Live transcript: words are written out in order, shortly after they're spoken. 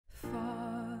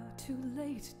too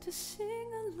late to sing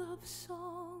a love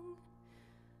song.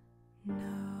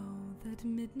 Now that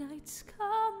midnight's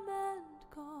come and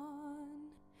gone,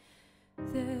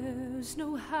 there's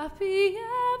no happy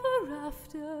ever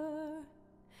after.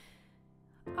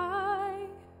 I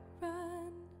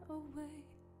ran away.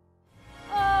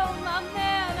 Oh, my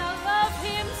man, I love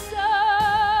him so.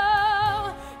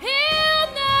 He'll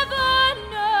never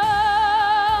know.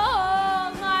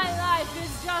 My life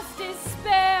is just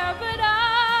despair, but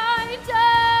I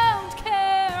don't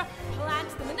care. Plant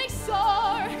them and they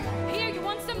soar. Here, you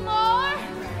want some more?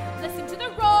 Listen to the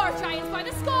roar, giants by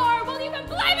the score. We'll even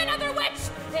blame another witch.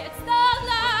 It's the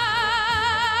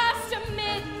last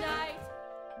midnight.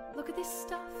 Look at this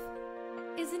stuff.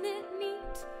 Isn't it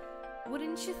neat?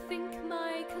 Wouldn't you think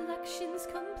my collection's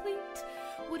complete?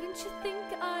 Wouldn't you think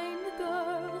I'm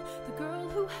the girl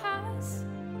who has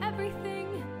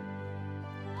everything?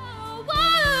 Oh,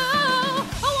 whoa!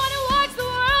 I wanna watch the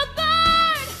world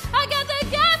burn! I got the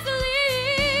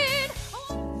gasoline!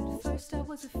 At first I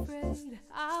was afraid,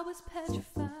 I was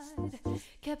petrified.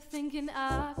 Kept thinking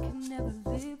I could never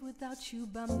live without you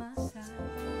by my side.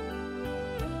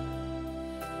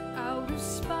 Out of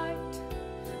spite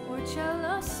or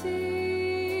jealousy,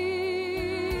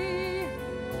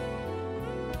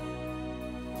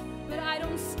 but I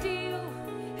don't steal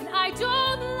and I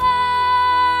don't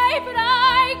lie, but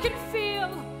I can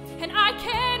feel and I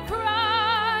can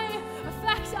cry. A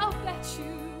fact I'll bet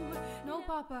you. No,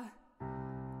 Papa,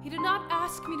 he did not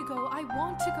ask me to go. I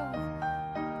want to go.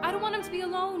 I don't want him to be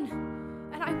alone,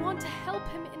 and I want to help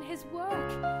him in his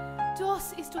work.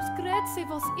 Das ist das Größte,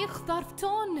 was ich darf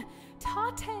tun.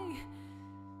 Tate.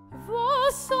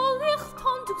 Was soll ich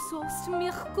tun? Du sollst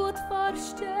mich gut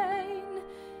verstehen.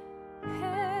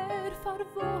 Herr, für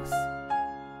was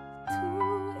tu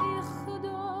ich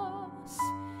das?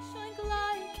 Schein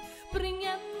gleich,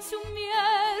 bringen zu mir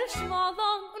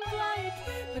Schmalan und Bleich.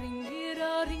 Bring mir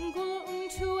a Ringel und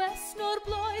tu es nur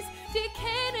bloß. Die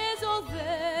Kähne soll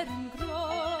werden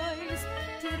groß.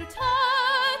 Der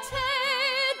Tate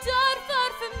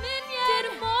darf verminien. Der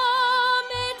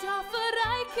Mame darf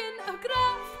verreichen a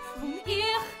Graf. Und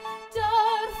ich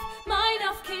darf mein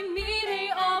Afkemiri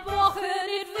abbrochen.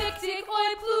 Nicht wichtig,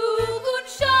 oi klug und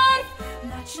scharf.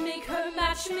 Matchmaker,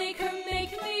 matchmaker,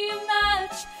 make me a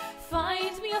match.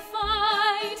 Find me a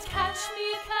find, catch me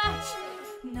a catch.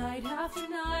 Night after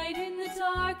night in the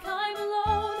dark I'm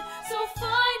alone. So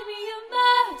find me a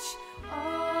match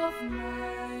of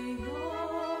my own.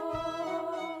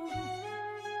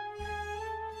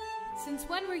 Since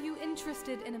when were you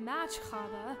interested in a match,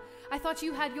 Chava? I thought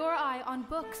you had your eye on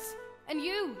books. And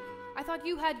you? I thought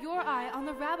you had your eye on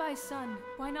the rabbi's son.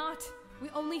 Why not? We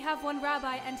only have one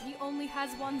rabbi and he only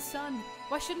has one son.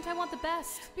 Why shouldn't I want the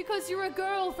best? Because you're a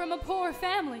girl from a poor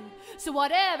family. So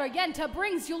whatever Yenta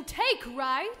brings, you'll take,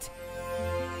 right?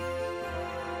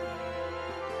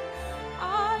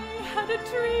 I had a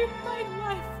dream my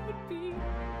life would be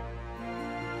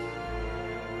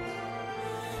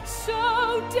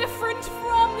so different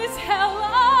from this hell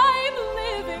I'm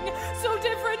living. So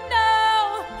different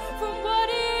now from what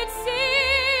it seemed.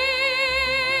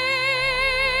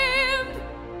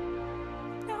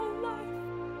 Now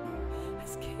life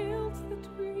has killed the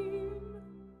dream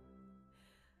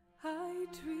I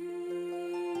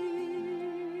dreamed.